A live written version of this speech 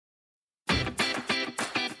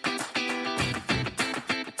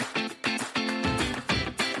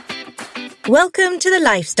Welcome to the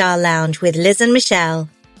Lifestyle Lounge with Liz and Michelle.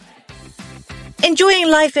 Enjoying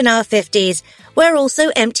life in our 50s, we're also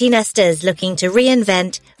empty nesters looking to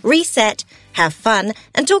reinvent, reset, have fun,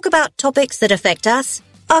 and talk about topics that affect us,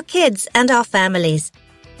 our kids, and our families.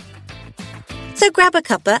 So grab a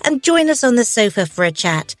cuppa and join us on the sofa for a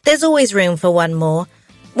chat. There's always room for one more.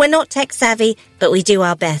 We're not tech savvy, but we do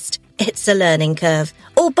our best. It's a learning curve.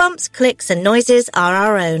 All bumps, clicks, and noises are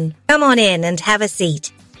our own. Come on in and have a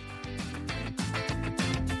seat.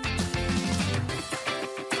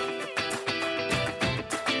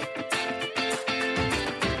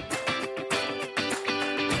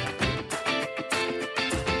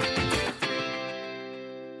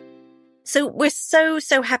 So we're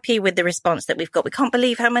so happy with the response that we've got. We can't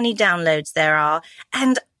believe how many downloads there are.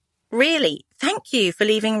 And really, thank you for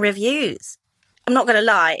leaving reviews. I'm not going to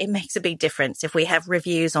lie, it makes a big difference if we have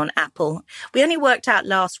reviews on Apple. We only worked out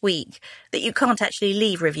last week that you can't actually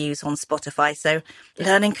leave reviews on Spotify. So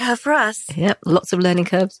learning curve for us. Yep, lots of learning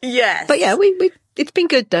curves. Yes. But yeah, it's been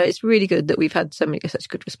good though. It's really good that we've had such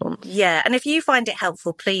good response. Yeah. And if you find it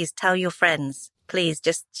helpful, please tell your friends. Please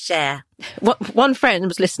just share. One friend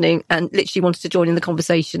was listening and literally wanted to join in the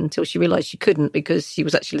conversation until she realised she couldn't because she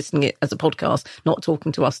was actually listening it as a podcast, not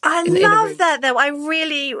talking to us. I love that though. I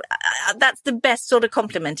really, that's the best sort of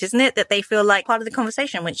compliment, isn't it? That they feel like part of the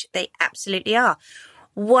conversation, which they absolutely are.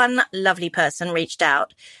 One lovely person reached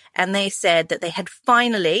out and they said that they had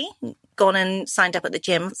finally gone and signed up at the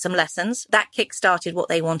gym for some lessons. That kick-started what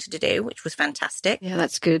they wanted to do, which was fantastic. Yeah,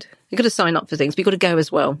 that's good. You've got to sign up for things, but you've got to go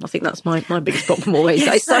as well. I think that's my biggest problem always.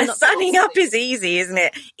 Yes, signing up is easy, isn't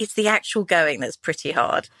it? It's the actual going that's pretty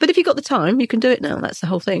hard. But if you've got the time, you can do it now. That's the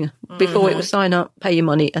whole thing. Before it was sign up, pay your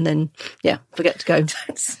money, and then, forget to go.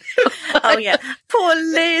 Oh, yeah. Poor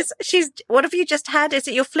Liz. What have you just had? Is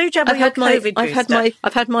it your flu jab or your COVID booster?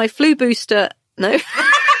 I've had my flu booster. No.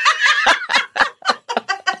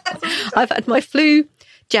 I've had my flu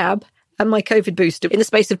jab and my COVID booster in the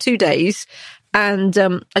space of 2 days. And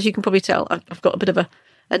as you can probably tell, I've got a bit of a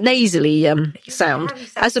nasally sound,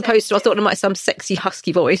 as opposed to, I thought I might sound sexy,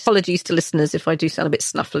 husky voice. Apologies to listeners if I do sound a bit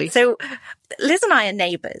snuffly. So Liz and I are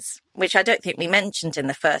neighbours, which I don't think we mentioned in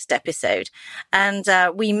the first episode. And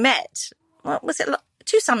we met, what was it,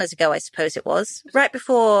 2 summers ago, I suppose it was, right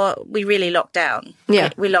before we really locked down. Yeah.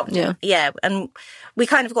 We locked down. Yeah. And we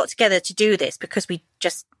kind of got together to do this because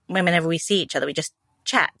whenever we see each other, we just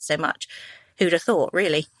chat so much. Who'd have thought,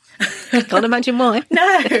 really? Can't imagine why.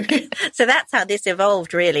 No. So that's how this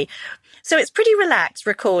evolved, really. So it's pretty relaxed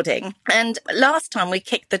recording. And last time we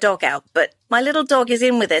kicked the dog out, but my little dog is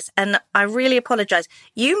in with us and I really apologise.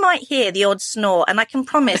 You might hear the odd snore and I can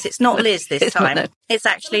promise it's not Liz this time. No. It's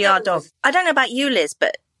actually our dog. I don't know about you, Liz,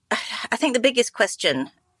 but I think the biggest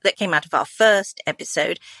question that came out of our first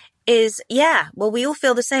episode is, we all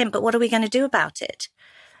feel the same, but what are we going to do about it?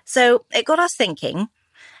 So it got us thinking.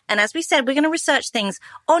 And as we said, we're going to research things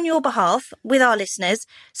on your behalf with our listeners.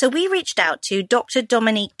 So we reached out to Dr.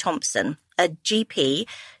 Dominique Thompson, a GP.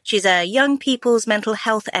 She's a young people's mental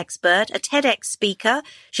health expert, a TEDx speaker.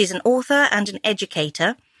 She's an author and an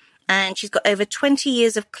educator. And she's got over 20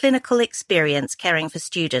 years of clinical experience caring for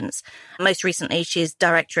students. Most recently, she's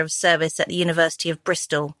Director of Service at the University of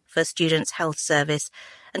Bristol for Students' Health Service.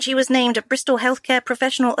 And she was named a Bristol Healthcare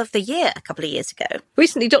Professional of the Year a couple of years ago.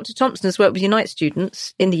 Recently, Dr. Thompson has worked with Unite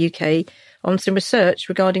students in the UK on some research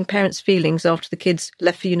regarding parents' feelings after the kids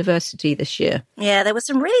left for university this year. Yeah, there were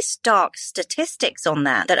some really stark statistics on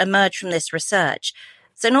that emerged from this research.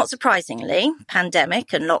 So not surprisingly,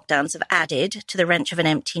 pandemic and lockdowns have added to the wrench of an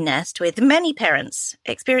empty nest, with many parents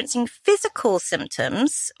experiencing physical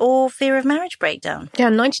symptoms or fear of marriage breakdown. Yeah,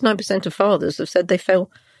 99% of fathers have said they felt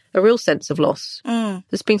a real sense of loss.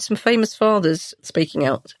 There's been some famous fathers speaking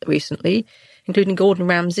out recently, including Gordon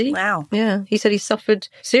Ramsay. Wow. Yeah, he said he suffered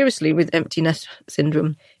seriously with empty nest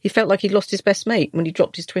syndrome. He felt like he'd lost his best mate when he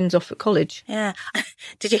dropped his twins off at college. Yeah.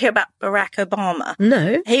 Did you hear about Barack Obama?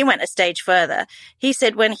 No. He went a stage further. He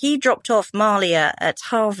said when he dropped off Malia at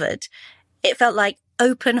Harvard, it felt like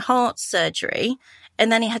open heart surgery.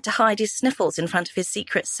 And then he had to hide his sniffles in front of his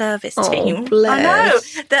Secret Service team. Bless. I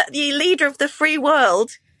know. The leader of the free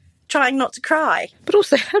world trying not to cry. But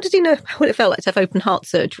also, how did he know what it felt like to have open heart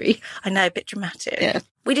surgery? I know, a bit dramatic. Yeah.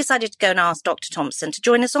 We decided to go and ask Dr. Thompson to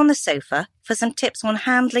join us on the sofa for some tips on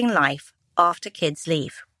handling life after kids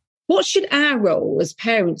leave. What should our role as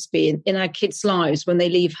parents be in our kids' lives when they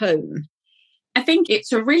leave home? I think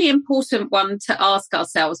it's a really important one to ask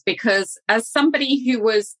ourselves, because as somebody who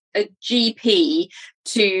was a GP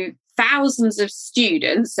to thousands of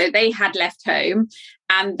students, so they had left home,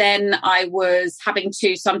 and then I was having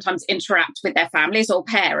to sometimes interact with their families or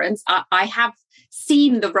parents, I have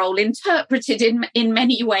seen the role interpreted in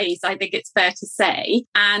many ways, I think it's fair to say.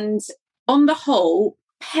 And on the whole,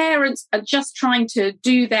 parents are just trying to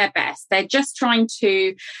do their best. They're just trying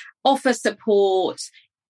to offer support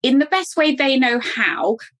in the best way they know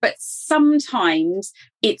how, but sometimes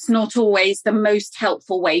it's not always the most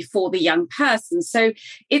helpful way for the young person. So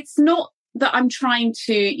it's not that I'm trying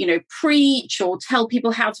to, preach or tell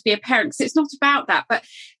people how to be a parent, because it's not about that. But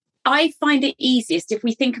I find it easiest if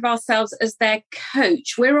we think of ourselves as their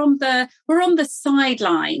coach. We're on the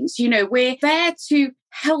sidelines, we're there to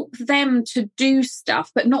help them to do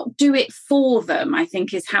stuff, but not do it for them, I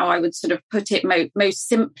think is how I would sort of put it most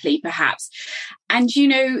simply, perhaps. And,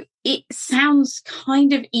 it sounds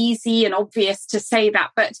kind of easy and obvious to say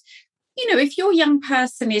that, but if your young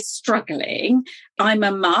person is struggling, I'm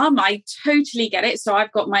a mum, I totally get it. So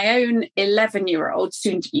I've got my own 11-year-old,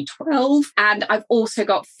 soon to be 12, and I've also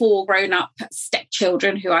got 4 grown-up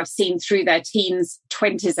stepchildren who I've seen through their teens,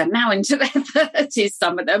 20s, and now into their 30s,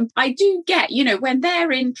 some of them. I do get, when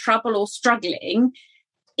they're in trouble or struggling,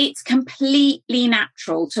 it's completely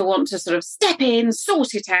natural to want to sort of step in,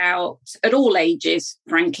 sort it out at all ages,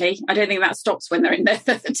 frankly. I don't think that stops when they're in their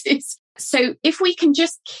 30s. So if we can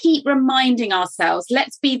just keep reminding ourselves,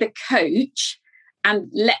 let's be the coach and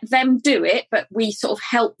let them do it, but we sort of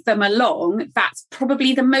help them along, that's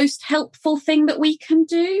probably the most helpful thing that we can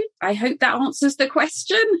do. I hope that answers the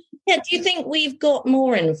question. Yeah, do you think we've got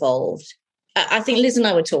more involved? I think Liz and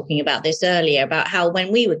I were talking about this earlier, about how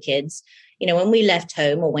when we were kids, when we left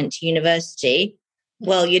home or went to university,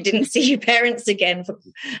 well, you didn't see your parents again for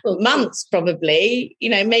months, probably,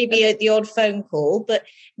 maybe the odd phone call. But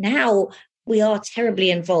now we are terribly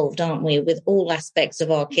involved, aren't we, with all aspects of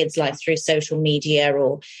our kids' life through social media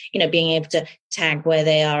or, being able to tag where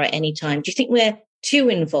they are at any time. Do you think we're too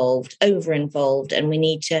involved, over-involved, and we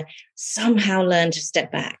need to somehow learn to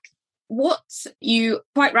step back? What you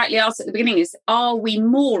quite rightly asked at the beginning is, are we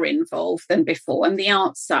more involved than before? And the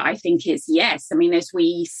answer, I think, is yes. I mean, as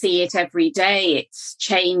we see it every day, it's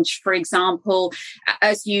changed. For example,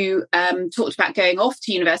 as you talked about going off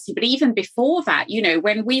to university, but even before that,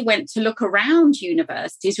 when we went to look around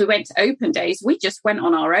universities, we went to open days, we just went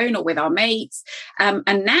on our own or with our mates.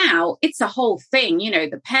 And now it's a whole thing.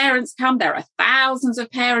 The parents come, there are thousands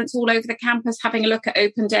of parents all over the campus having a look at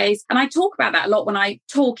open days. And I talk about that a lot when I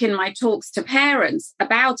talk in my talks to parents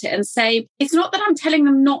about it and say, it's not that I'm telling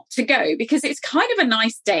them not to go, because it's kind of a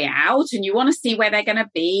nice day out and you want to see where they're going to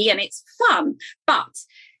be and it's fun. But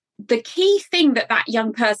the key thing that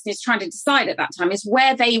young person is trying to decide at that time is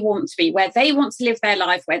where they want to be, where they want to live their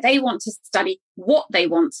life, where they want to study, what they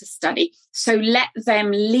want to study. So let them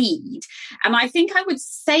lead. And I think I would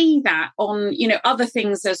say that on, other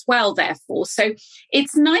things as well, therefore. So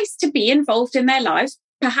it's nice to be involved in their lives,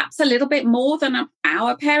 perhaps a little bit more than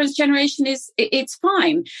our parents' generation is, it's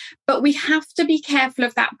fine. But we have to be careful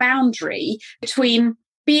of that boundary between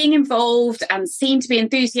being involved and seen to be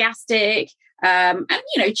enthusiastic and,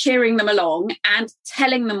 cheering them along and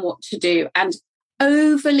telling them what to do and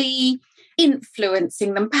overly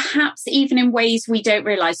influencing them, perhaps even in ways we don't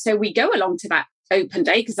realise. So we go along to that open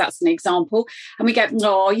day, because that's an example, and we go, this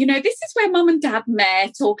is where mum and dad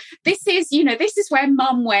met, or this is where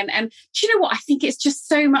mum went, and do you know what, I think it's just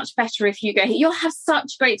so much better if you go here. You'll have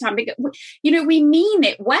such a great time, because we mean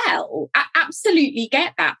it well. I absolutely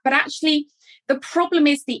get that, but actually the problem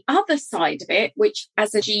is the other side of it, which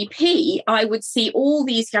as a GP I would see all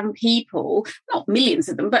these young people, not millions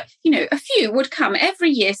of them, but a few would come every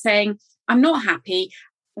year saying, I'm not happy.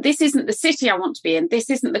 This isn't the city I want to be in. This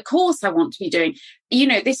isn't the course I want to be doing.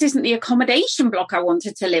 This isn't the accommodation block I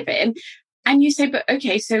wanted to live in. And you say, but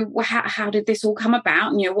okay, so how did this all come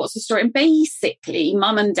about? And, what's the story? And basically,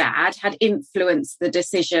 mum and dad had influenced the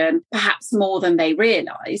decision, perhaps more than they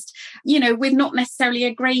realised, with not necessarily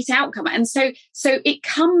a great outcome. And so it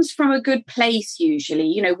comes from a good place,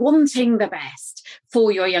 usually, wanting the best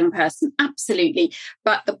for your young person. Absolutely.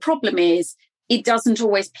 But the problem is, it doesn't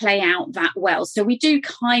always play out that well. So we do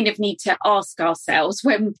kind of need to ask ourselves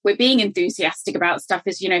when we're being enthusiastic about stuff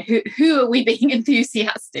is, who are we being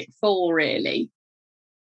enthusiastic for, really?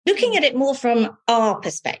 Looking at it more from our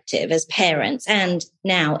perspective as parents and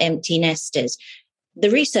now empty nesters,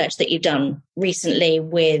 the research that you've done recently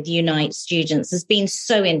with Unite students has been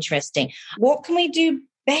so interesting. What can we do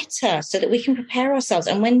better so that we can prepare ourselves?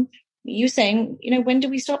 And when you're saying, when do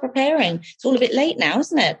we start preparing? It's all a bit late now,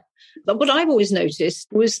 isn't it? But what I've always noticed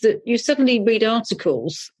was that you suddenly read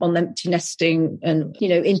articles on empty nesting and,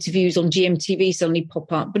 interviews on GMTV suddenly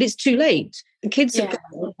pop up, but it's too late. The kids are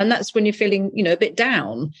gone, and that's when you're feeling, a bit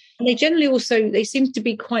down. And they generally they seem to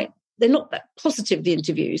be they're not that positive, the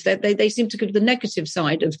interviews. They seem to go to the negative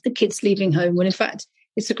side of the kids leaving home, when in fact,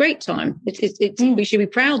 it's a great time. We should be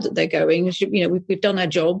proud that they're going. We've done our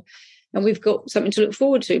job and we've got something to look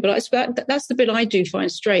forward to. But that's the bit I do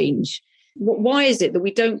find strange. Why is it that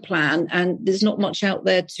we don't plan and there's not much out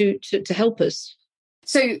there to help us?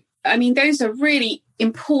 So, I mean, those are really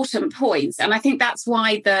important points. And I think that's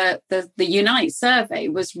why the Unite survey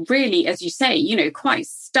was really, as you say, quite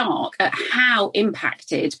stark at how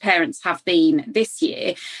impacted parents have been this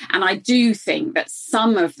year. And I do think that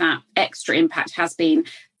some of that extra impact has been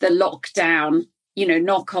the lockdown,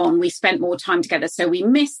 knock on, we spent more time together, so we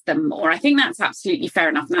missed them more. I think that's absolutely fair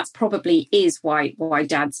enough. And that's probably is why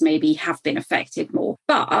dads maybe have been affected more.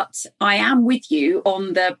 But I am with you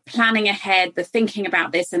on the planning ahead, the thinking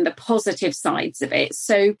about this and the positive sides of it.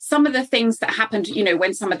 So some of the things that happened,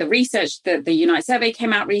 when some of the research, the Unite survey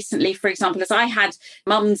came out recently, for example, is I had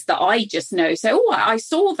mums that I just know. So, I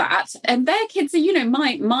saw that. And their kids are,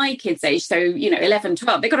 my kids' age, so, 11,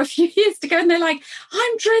 12, they've got a few years to go. And they're like,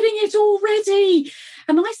 I'm dreading it already.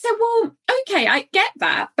 And I said, well, okay, I get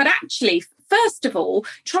that. But actually, first of all,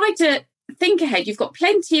 try to think ahead. You've got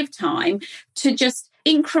plenty of time to just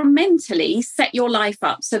incrementally set your life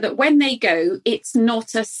up so that when they go, it's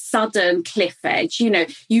not a sudden cliff edge.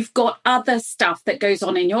 You've got other stuff that goes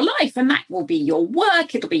on in your life, and that will be your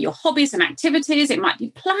work. It'll be your hobbies and activities. It might be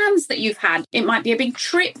plans that you've had. It might be a big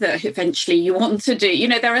trip that eventually you want to do.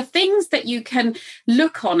 There are things that you can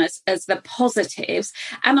look on as the positives.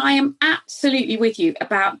 And I am absolutely with you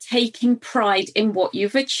about taking pride in what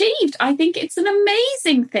you've achieved. I think it's an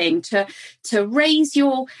amazing thing to raise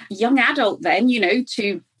your young adult then,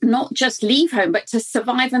 to not just leave home, but to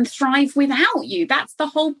survive and thrive without you. That's the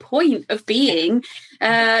whole point of being,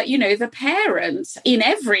 the parent. In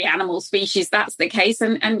every animal species, that's the case.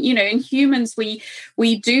 And in humans, we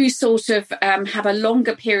do sort of have a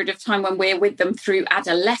longer period of time when we're with them through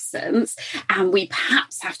adolescence. And we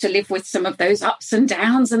perhaps have to live with some of those ups and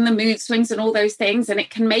downs and the mood swings and all those things. And it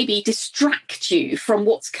can maybe distract you from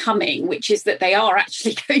what's coming, which is that they are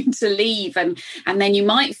actually going to leave. And then you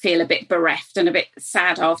might feel a bit bereft and a bit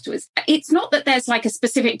sad afterwards. It's not that there's like a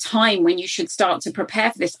specific time when you should start to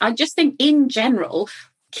prepare for this. I just think in general,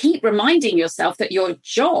 keep reminding yourself that your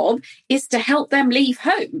job is to help them leave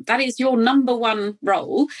home. That is your number one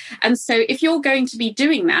role. And so if you're going to be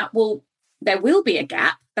doing that, well, there will be a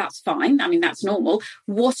gap. That's fine. I mean, that's normal.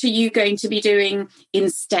 What are you going to be doing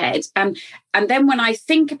instead? And then when I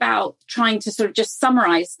think about trying to sort of just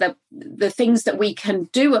summarize the things that we can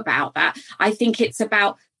do about that, I think it's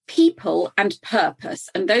about people and purpose.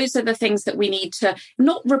 And those are the things that we need to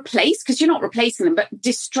not replace, because you're not replacing them, but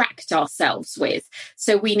distract ourselves with.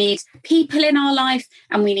 So we need people in our life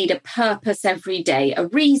and we need a purpose every day, a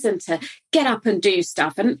reason to get up and do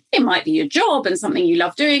stuff. And it might be your job and something you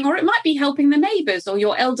love doing, or it might be helping the neighbours or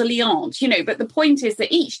your elderly aunt, but the point is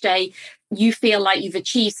that each day you feel like you've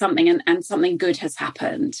achieved something and something good has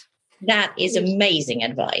happened. That is amazing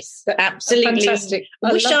advice. Absolutely. Fantastic.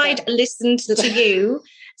 Wish I'd listened to you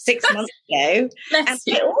 6 months ago. And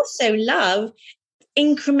I also love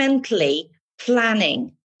incrementally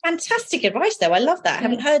planning. Fantastic advice, though. I love that. I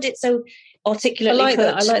haven't heard it so articulately.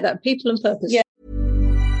 I like that. People and purpose. Yeah.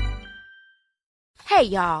 Hey,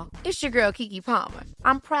 y'all. It's your girl, Keke Palmer.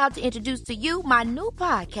 I'm proud to introduce to you my new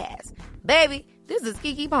podcast. Baby, this is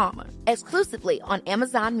Keke Palmer, exclusively on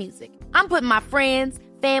Amazon Music. I'm putting my friends,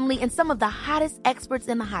 family, and some of the hottest experts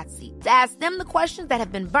in the hot seat to ask them the questions that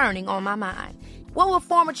have been burning on my mind. What would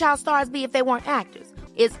former child stars be if they weren't actors?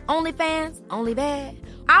 Is OnlyFans only bad?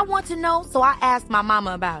 I want to know, so I asked my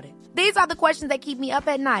mama about it. These are the questions that keep me up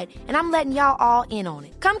at night, and I'm letting y'all all in on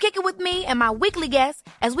it. Come kick it with me and my weekly guests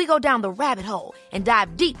as we go down the rabbit hole and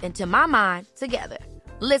dive deep into my mind together.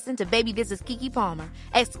 Listen to Baby This Is Keke Palmer,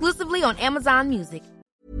 exclusively on Amazon Music.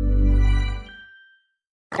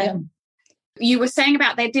 You were saying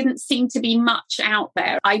about there didn't seem to be much out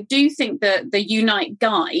there. I do think that the Unite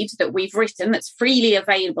guide that we've written that's freely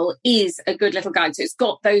available is a good little guide. So it's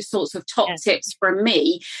got those sorts of top tips from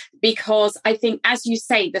me, because I think, as you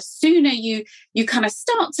say, the sooner you kind of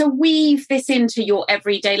start to weave this into your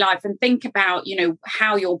everyday life and think about,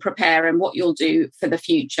 how you'll prepare and what you'll do for the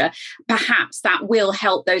future, perhaps that will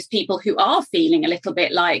help those people who are feeling a little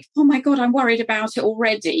bit like, oh my God, I'm worried about it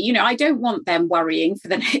already. I don't want them worrying for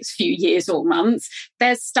the next few years or months.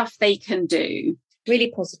 There's stuff they can do.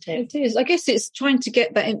 Really positive. It is. I guess it's trying to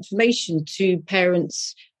get that information to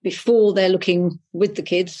parents before they're looking with the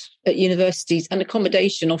kids at universities, and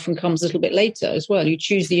accommodation often comes a little bit later as well. You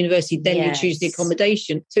choose the university, then you choose the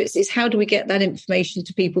accommodation. So it's how do we get that information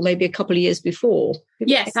to people maybe a couple of years before?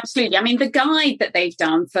 Yes, absolutely. I mean, the guide that they've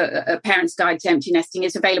done for a parent's guide to empty nesting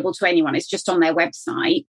is available to anyone. It's just on their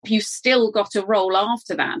website. You've still got a role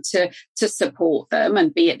after that to support them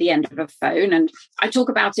and be at the end of a phone. And I talk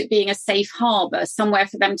about it being a safe harbour, somewhere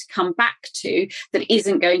for them to come back to that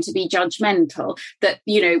isn't going to be judgmental, that,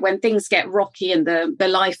 you know, when things get rocky and the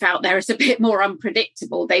life out there is a bit more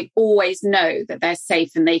unpredictable, they always know that they're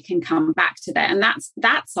safe and they can come back to there. And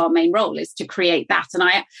that's our main role, is to create that. And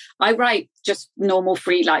I write just normal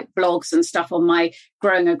free like blogs and stuff on my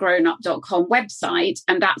growingaggrownup.com website.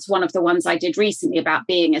 And that's one of the ones I did recently about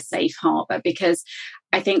being a safe harbour, because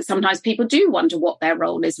I think sometimes people do wonder what their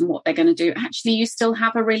role is and what they're going to do. Actually, you still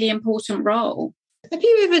have a really important role. Have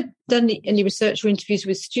you ever done any research or interviews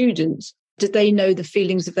with students? Did they know the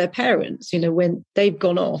feelings of their parents, you know, when they've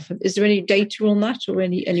gone off? Is there any data on that or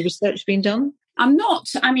any research being done?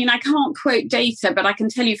 I can't quote data, but I can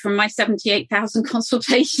tell you from my 78,000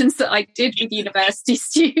 consultations that I did with university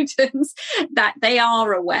students that they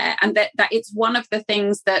are aware, and that it's one of the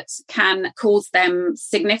things that can cause them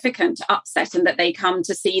significant upset, and that they come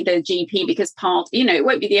to see the GP because it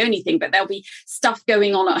won't be the only thing, but there'll be stuff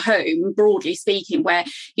going on at home, broadly speaking, where,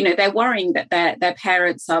 you know, they're worrying that their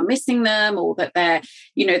parents are missing them, or that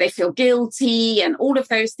they feel guilty, and all of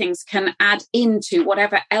those things can add into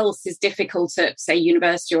whatever else is difficult at, say,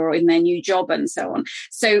 university or in their new job and so on.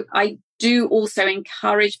 So I do also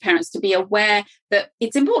encourage parents to be aware that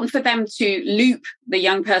it's important for them to loop the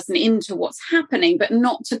young person into what's happening, but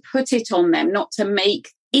not to put it on them, not to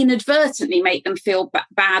inadvertently make them feel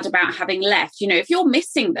bad about having left. You know, if you're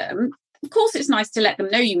missing them, of course, it's nice to let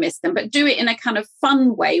them know you miss them, but do it in a kind of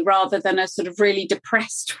fun way rather than a sort of really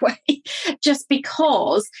depressed way, just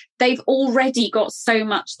because they've already got so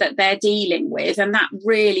much that they're dealing with. And that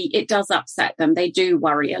really, it does upset them. They do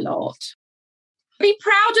worry a lot. Be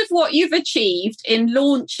proud of what you've achieved in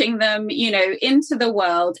launching them, you know, into the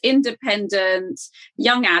world, independent,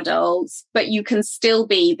 young adults, but you can still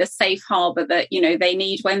be the safe harbour that, you know, they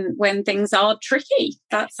need when things are tricky.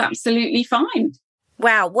 That's absolutely fine.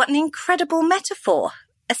 Wow, what an incredible metaphor.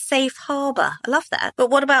 A safe harbour. I love that. But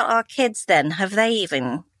what about our kids then? Have they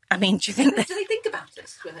even... do you think... Do they think about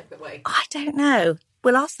this when they go away? I don't know.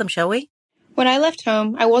 We'll ask them, shall we? When I left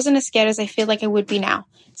home, I wasn't as scared as I feel like I would be now.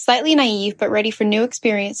 Slightly naive, but ready for new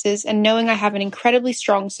experiences, and knowing I have an incredibly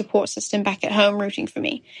strong support system back at home rooting for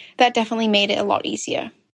me. That definitely made it a lot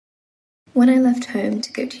easier. When I left home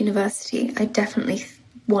to go to university, I definitely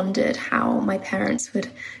wondered how my parents would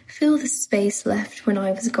fill the space left when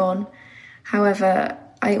I was gone. However,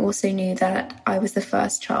 I also knew that I was the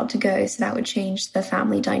first child to go, so that would change the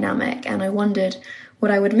family dynamic, and I wondered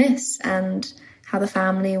what I would miss and how the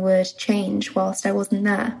family would change whilst I wasn't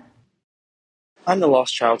there. I'm the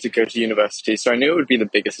last child to go to university, so I knew it would be the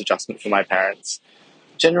biggest adjustment for my parents.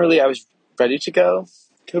 Generally, I was ready to go.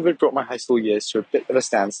 COVID brought my high school years to a bit of a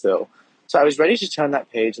standstill, so I was ready to turn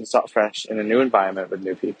that page and start fresh in a new environment with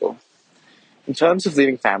new people. In terms of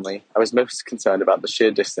leaving family, I was most concerned about the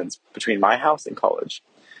sheer distance between my house and college.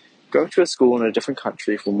 Going to a school in a different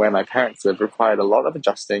country from where my parents live required a lot of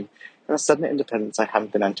adjusting and a sudden independence I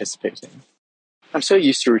hadn't been anticipating. I'm so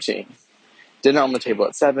used to routine. Dinner on the table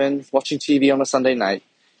at 7, watching TV on a Sunday night,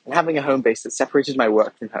 and having a home base that separated my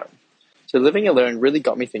work from home. So living alone really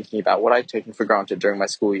got me thinking about what I'd taken for granted during my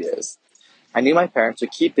school years. I knew my parents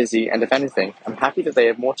would keep busy, and if anything, I'm happy that they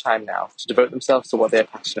have more time now to devote themselves to what they are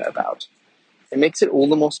passionate about. It makes it all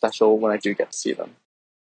the more special when I do get to see them.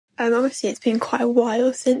 Obviously, it's been quite a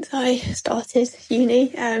while since I started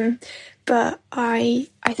uni, but I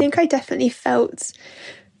think I definitely felt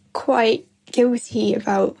quite guilty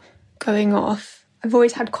about going off. I've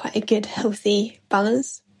always had quite a good, healthy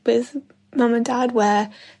balance with mum and dad where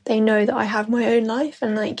they know that I have my own life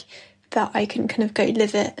and like that I can kind of go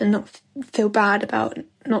live it and not feel bad about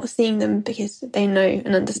not seeing them because they know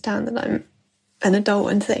and understand that I'm an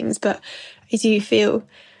adult and things. But I do feel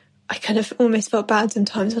I kind of almost felt bad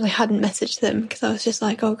sometimes when I hadn't messaged them because I was just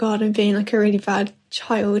like, oh God, I'm being like a really bad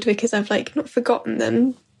child because I've like not forgotten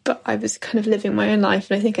them, but I was kind of living my own life.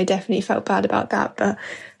 And I think I definitely felt bad about that. But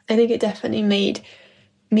I think it definitely made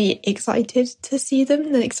me excited to see them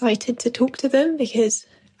and excited to talk to them because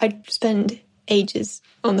I'd spend ages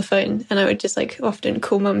on the phone and I would just like often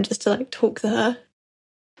call mum just to like talk to her.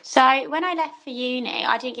 So when I left for uni,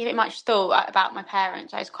 I didn't give it much thought about my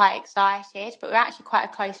parents. I was quite excited, but we're actually quite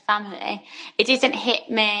a close family. It didn't hit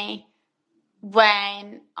me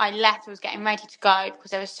when I left. I was getting ready to go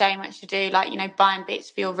because there was so much to do, like, you know, buying bits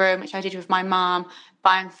for your room, which I did with my mum,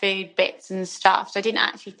 buying food bits and stuff. So I didn't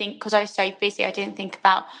actually think, because I was so busy, I didn't think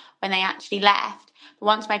about when they actually left. But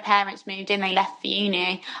once my parents moved in, they left for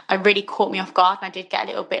uni, it really caught me off guard, and I did get a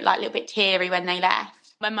little bit teary when they left.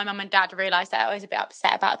 When my mum and dad realised that I was a bit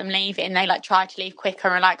upset about them leaving, they like tried to leave quicker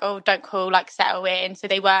and were like, oh, don't call, like settle in. So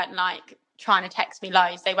they weren't like trying to text me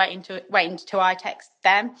loads. They waited until I texted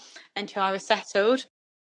them until I was settled.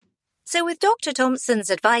 So with Dr.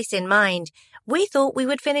 Thompson's advice in mind, we thought we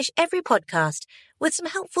would finish every podcast with some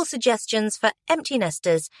helpful suggestions for empty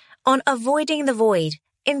nesters on avoiding the void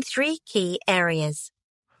in 3 key areas.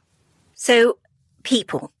 So,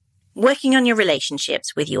 people. Working on your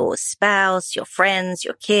relationships with your spouse, your friends,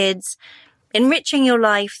 your kids, enriching your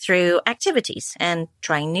life through activities and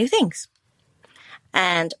trying new things.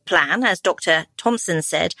 And plan, as Dr. Thompson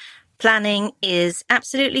said, planning is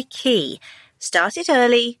absolutely key. Start it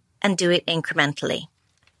early and do it incrementally.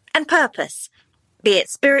 And purpose, be it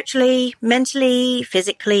spiritually, mentally,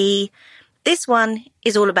 physically. This one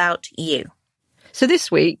is all about you. So this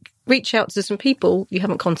week, reach out to some people you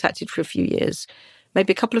haven't contacted for a few years.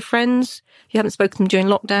 Maybe a couple of friends you haven't spoken to them during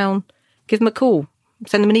lockdown. Give them a call,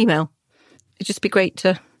 send them an email. It'd just be great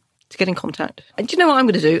to get in contact. And do you know what I'm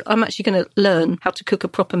going to do? I'm actually going to learn how to cook a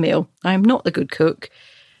proper meal. I am not a good cook.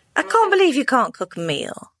 I can't believe you can't cook a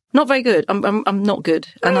meal. Not very good. I'm not good.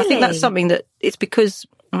 And Really? I think that's something that it's because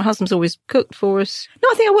my husband's always cooked for us. No,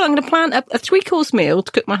 I think I will. I'm going to plan a 3-course meal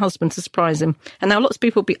to cook my husband to surprise him. And now lots of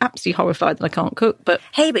people will be absolutely horrified that I can't cook. But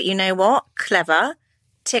Hey, but you know what? Clever.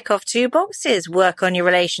 Tick off 2 boxes. Work on your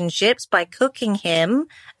relationships by cooking him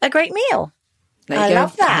a great meal. there you I go.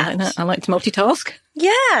 love that. I like to multitask.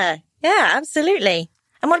 Yeah, absolutely.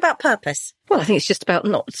 And what about purpose? Well, I think it's just about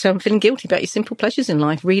not feeling guilty about your simple pleasures in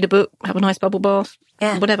life. Read a book, have a nice bubble bath,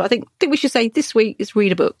 whatever. I think we should say this week is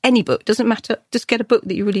read a book. Any book, doesn't matter. Just get a book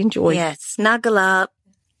that you really enjoy. Yeah, snuggle up,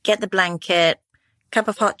 get the blanket, cup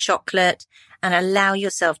of hot chocolate, and allow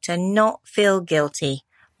yourself to not feel guilty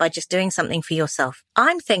by just doing something for yourself.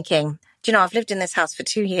 I'm thinking, do you know, I've lived in this house for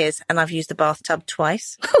 2 years and I've used the bathtub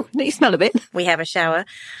twice. Oh, you smell a bit. We have a shower.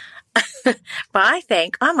 But I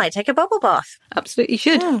think I might take a bubble bath. Absolutely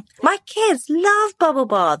should. My kids love bubble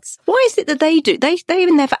baths. Why is it that they do? They're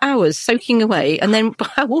in there for hours soaking away, and then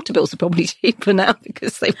our water bills are probably cheaper now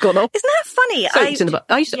because they've gone off. Isn't that funny? Soaked in the bath.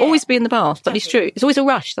 I used to always be in the bath. That is true. It's always a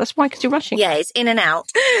rush. That's why, because you're rushing. Yeah, it's in and out.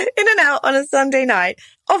 In and out on a Sunday night.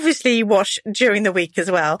 Obviously, you wash during the week as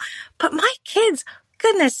well. But my kids,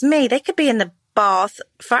 goodness me, they could be in the bath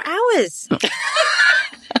for hours.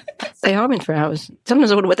 They are in for hours.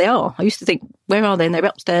 Sometimes I wonder where they are. I used to think, where are they? And they're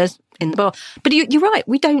upstairs in the bath. But you're right.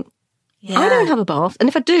 We don't. Yeah. I don't have a bath. And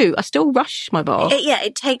if I do, I still rush my bath.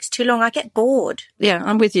 It takes too long. I get bored. Yeah,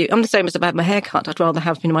 I'm with you. I'm the same as about my haircut. I'd rather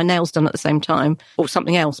have my nails done at the same time or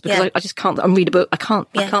something else because I just can't. I read a book. I can't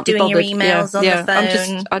be bothered. Doing your emails on the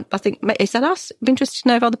phone. I think, is that us? I'm interested to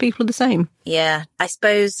know if other people are the same. Yeah, I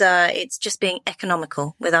suppose it's just being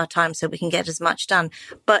economical with our time so we can get as much done.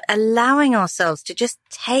 But allowing ourselves to just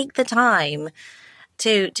take the time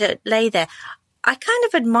to lay there. I kind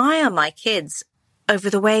of admire my kids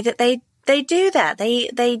over the way that they do that.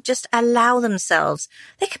 They just allow themselves.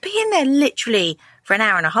 They could be in there literally for an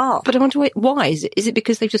hour and a half. But I wonder why. Is it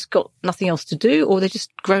because they've just got nothing else to do, or they're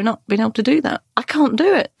just grown up being able to do that? I can't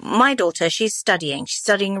do it. My daughter, she's studying. She's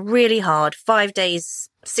studying really hard, 5 days,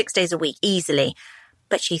 6 days a week, easily.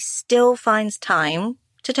 But she still finds time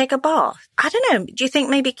to take a bath. I don't know. Do you think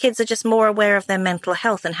maybe kids are just more aware of their mental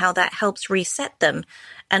health and how that helps reset them?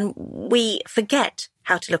 And we forget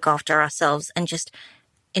how to look after ourselves and just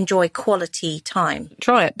enjoy quality time.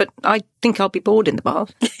 Try it, but I think I'll be bored in the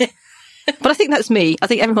bath. But I think that's me. I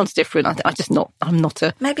think everyone's different. I'm not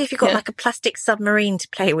a... Maybe if you've got like a plastic submarine to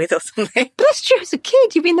play with or something. But that's true. As a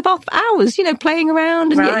kid, you'd be in the bath for hours, playing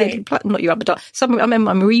around. And right. Not your avatar. I remember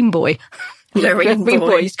my marine boy. Marine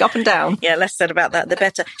boy. Used to go up and down. Yeah, less said about that, the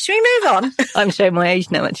better. Should we move on? I'm showing my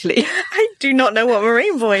age now, actually. I do not know what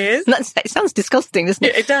Marine Boy is. It sounds disgusting, doesn't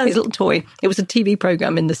it? It does. His little toy. It was a TV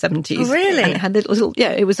programme in the 70s. Oh, really? And it had little,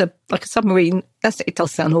 it was like a submarine. It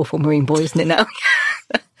does sound awful, Marine Boy, isn't it now?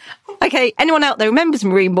 Okay, anyone out there remembers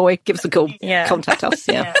Marine Boy, give us a call. Yeah. Contact us,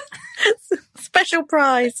 yeah. Special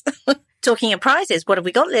prize. Talking of prizes, what have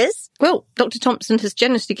we got, Liz? Well, Dr. Thompson has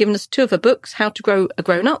generously given us 2 of her books, How to Grow a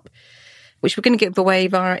Grown Up, which we're going to give away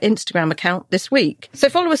via our Instagram account this week. So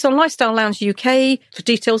follow us on Lifestyle Lounge UK for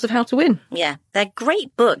details of how to win. Yeah, they're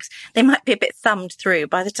great books. They might be a bit thumbed through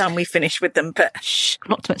by the time we finish with them, but... Shh,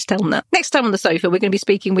 not too much to tell them that. Next time on the sofa, we're going to be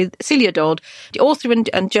speaking with Celia Dodd, the author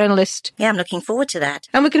and journalist. Yeah, I'm looking forward to that.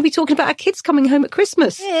 And we're going to be talking about our kids coming home at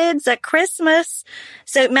Christmas. Kids at Christmas.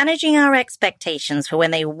 So managing our expectations for when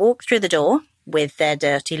they walk through the door, with their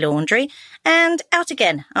dirty laundry and out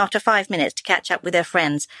again after 5 minutes to catch up with their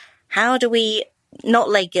friends. How do we not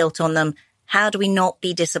lay guilt on them? How do we not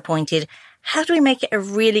be disappointed? How do we make it a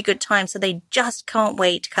really good time so they just can't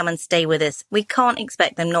wait to come and stay with us? We can't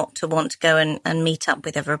expect them not to want to go and meet up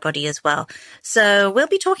with everybody as well. So we'll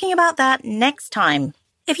be talking about that next time.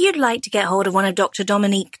 If you'd like to get hold of one of Dr.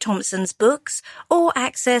 Dominique Thompson's books or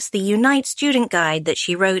access the Unite student guide that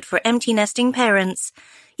she wrote for empty nesting parents,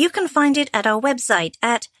 you can find it at our website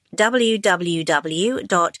at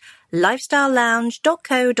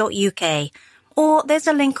www.lifestylelounge.co.uk, or there's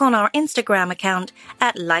a link on our Instagram account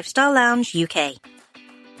at Lifestyle Lounge UK.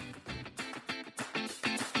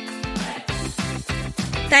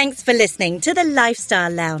 Thanks for listening to the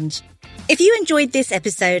Lifestyle Lounge. If you enjoyed this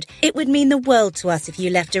episode, it would mean the world to us if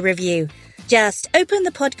you left a review. Just open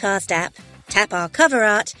the podcast app, tap our cover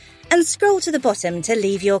art, and scroll to the bottom to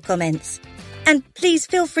leave your comments. And please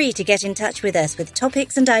feel free to get in touch with us with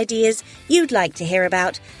topics and ideas you'd like to hear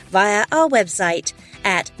about via our website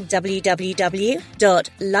at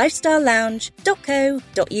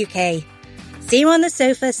www.lifestylelounge.co.uk. See you on the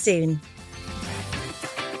sofa soon.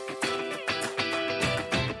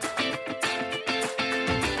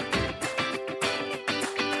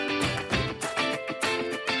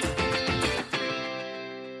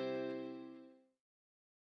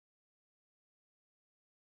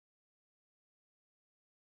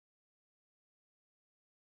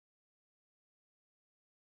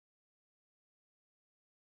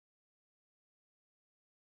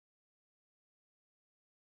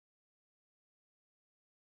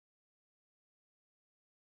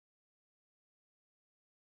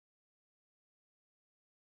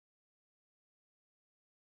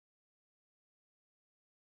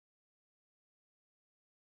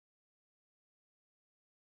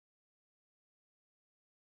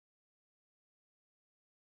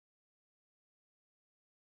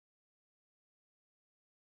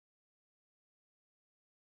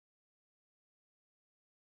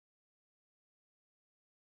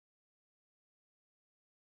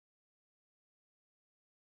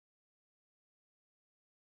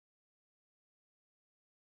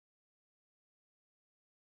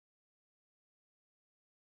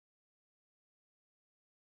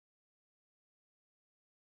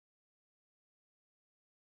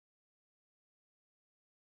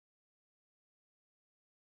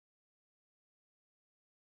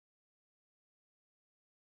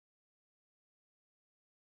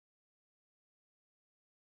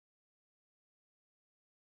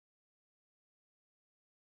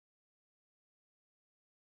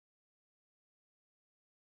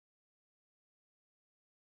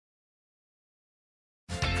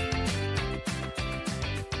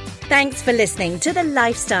 Thanks for listening to the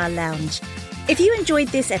Lifestyle Lounge. If you enjoyed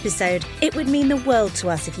this episode, it would mean the world to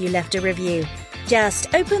us if you left a review.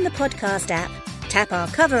 Just open the podcast app, tap our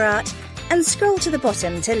cover art, and scroll to the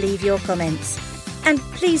bottom to leave your comments. And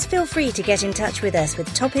please feel free to get in touch with us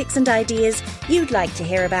with topics and ideas you'd like to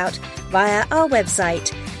hear about via our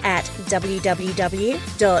website at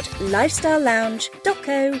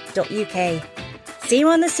www.lifestylelounge.co.uk. See you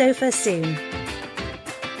on the sofa soon.